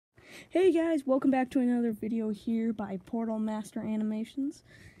Hey guys, welcome back to another video here by Portal Master Animations.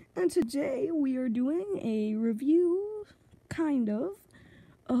 And today we are doing a review,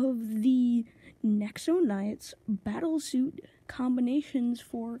 of the Nexo Knights Battlesuit combinations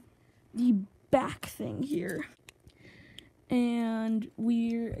for the back thing here. And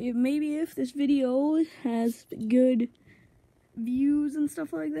maybe if this video has good views and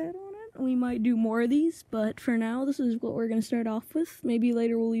stuff like that on it, we might do more of these, but for now, this is what we're going to start off with. Maybe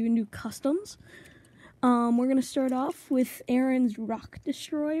later we'll even do customs. We're going to start off with Aaron's Rock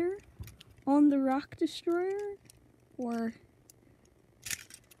Destroyer. On the Rock Destroyer, or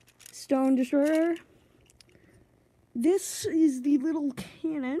Stone Destroyer, this is the little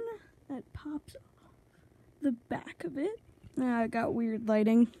cannon that pops off the back of it. I got weird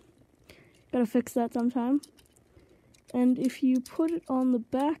lighting. Gotta fix that sometime. And if you put it on the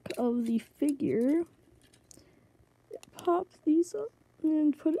back of the figure, pop these up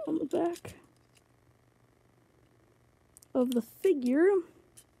and put it on the back of the figure,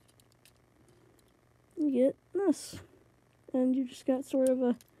 you get this. And you just got sort of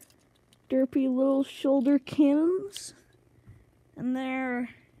a derpy little shoulder cannons. And I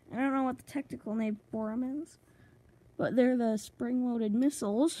don't know what the technical name for them is, but they're the spring-loaded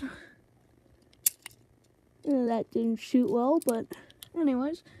missiles. That didn't shoot well, but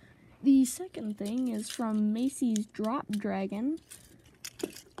anyways. The second thing is from Macy's Drop Dragon.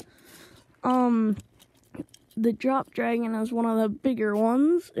 The Drop Dragon is one of the bigger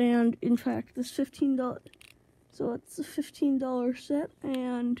ones, and in fact, this $15. So it's a $15 set,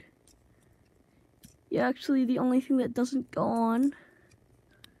 and yeah, actually, the only thing that doesn't go on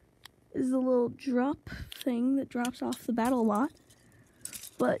is the little drop thing that drops off the battle bot.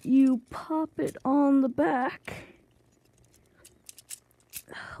 But you pop it on the back.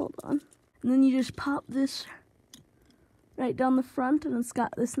 Hold on. And then you just pop this right down the front, and it's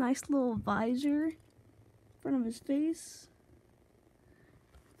got this nice little visor in front of his face.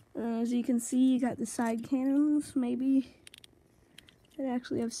 And as you can see, you got the side cannons, maybe. They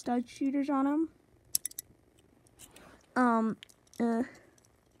actually have stud shooters on them.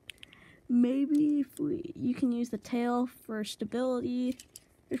 Maybe you can use the tail for stability.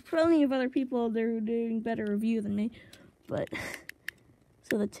 There's plenty of other people that are doing better review than me, but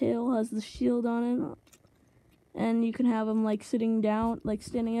so the tail has the shield on it, and you can have them like sitting down, like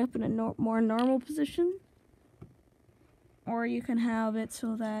standing up in a more normal position, or you can have it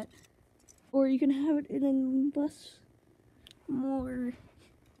so that, or you can have it in a less, more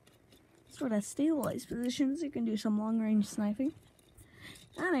sort of stabilized positions. You can do some long-range sniping.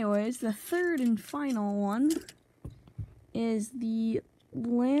 Anyways, the third and final one is the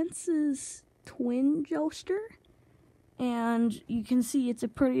Lance's Twin Joester, and you can see it's a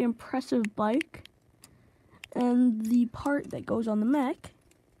pretty impressive bike, and the part that goes on the mech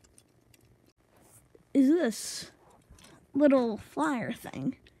is this little flyer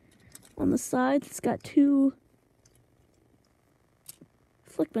thing. On the side, it's got two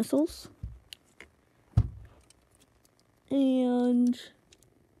flick missiles, and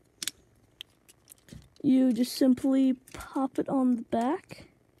you just simply pop it on the back,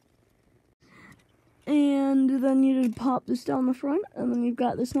 and then you just pop this down the front, and then you've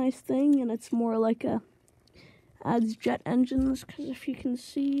got this nice thing, and it's more like adds jet engines, because if you can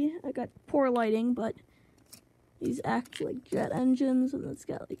see, I got poor lighting, but these act like jet engines, and it's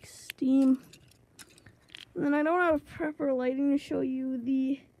got like steam. And then I don't have proper lighting to show you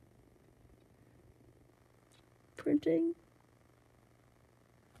the printing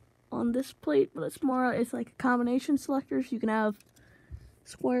on this plate, but it's like a combination selector, so you can have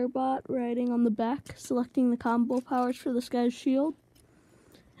Squirebot riding on the back, selecting the combo powers for this guy's shield.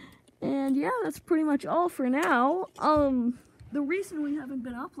 And yeah, that's pretty much all for now. The reason we haven't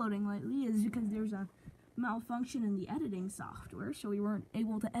been uploading lately is because there's a malfunction in the editing software, so we weren't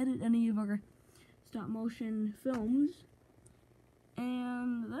able to edit any of our stop motion films.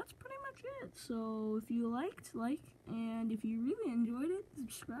 And that's pretty much it. So if you liked, and if you really enjoyed it,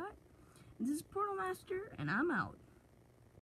 subscribe. This is Portal Master, and I'm out.